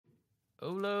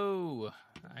Hello,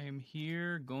 I am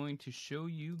here going to show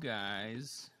you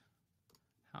guys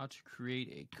how to create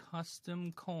a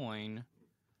custom coin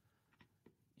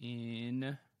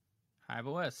in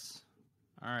hiveos.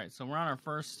 Alright, so we're on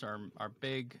our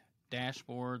big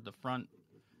dashboard, the front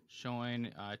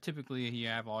showing, typically you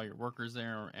have all your workers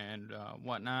there and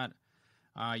whatnot.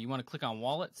 You want to click on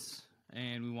wallets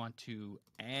and we want to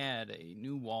add a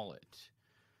new wallet.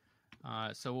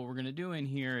 So what we're going to do in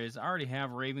here is I already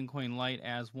have Ravencoin Lite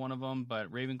as one of them,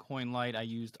 but Ravencoin Lite I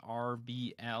used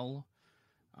RVL,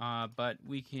 but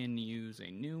we can use a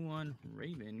new one,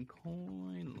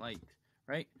 Ravencoin Lite,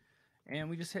 right? And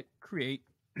we just hit create,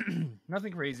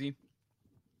 nothing crazy.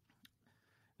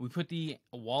 We put the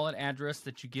wallet address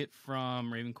that you get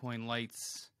from Ravencoin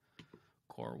Lite's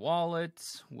core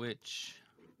wallet, which,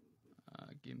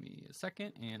 give me a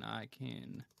second and I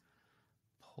can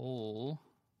pull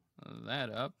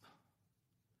that up.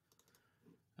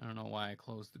 I don't know why I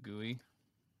closed the GUI.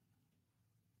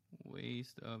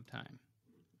 Waste of time.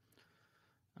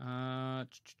 And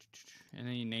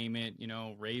then you name it, you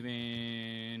know,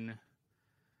 Raven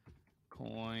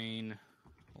Coin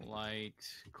Lite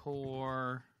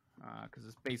Core, because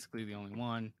it's basically the only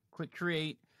one. Click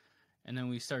create, and then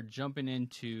we start jumping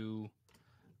into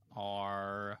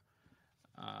our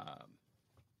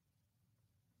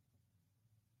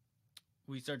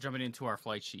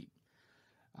flight sheet.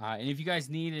 And if you guys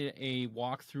need a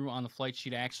walkthrough on the flight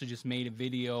sheet, I actually just made a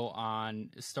video on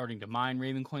starting to mine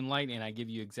Ravencoin Lite, and I give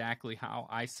you exactly how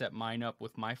I set mine up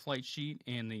with my flight sheet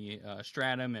and the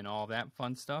stratum and all that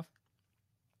fun stuff.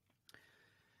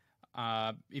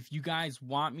 If you guys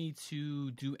want me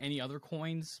to do any other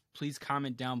coins, please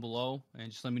comment down below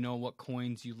and just let me know what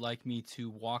coins you'd like me to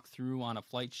walk through on a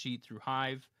flight sheet through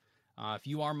Hive. If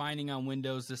you are mining on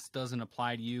Windows, this doesn't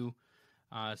apply to you.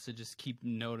 So just keep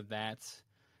note of that.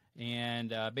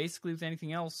 And basically with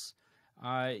anything else,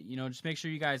 you know, just make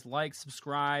sure you guys like,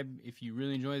 subscribe. If you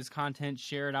really enjoy this content,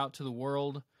 share it out to the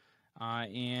world.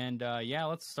 Yeah,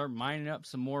 let's start mining up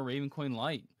some more Ravencoin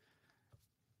Lite.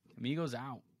 Amigos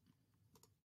out.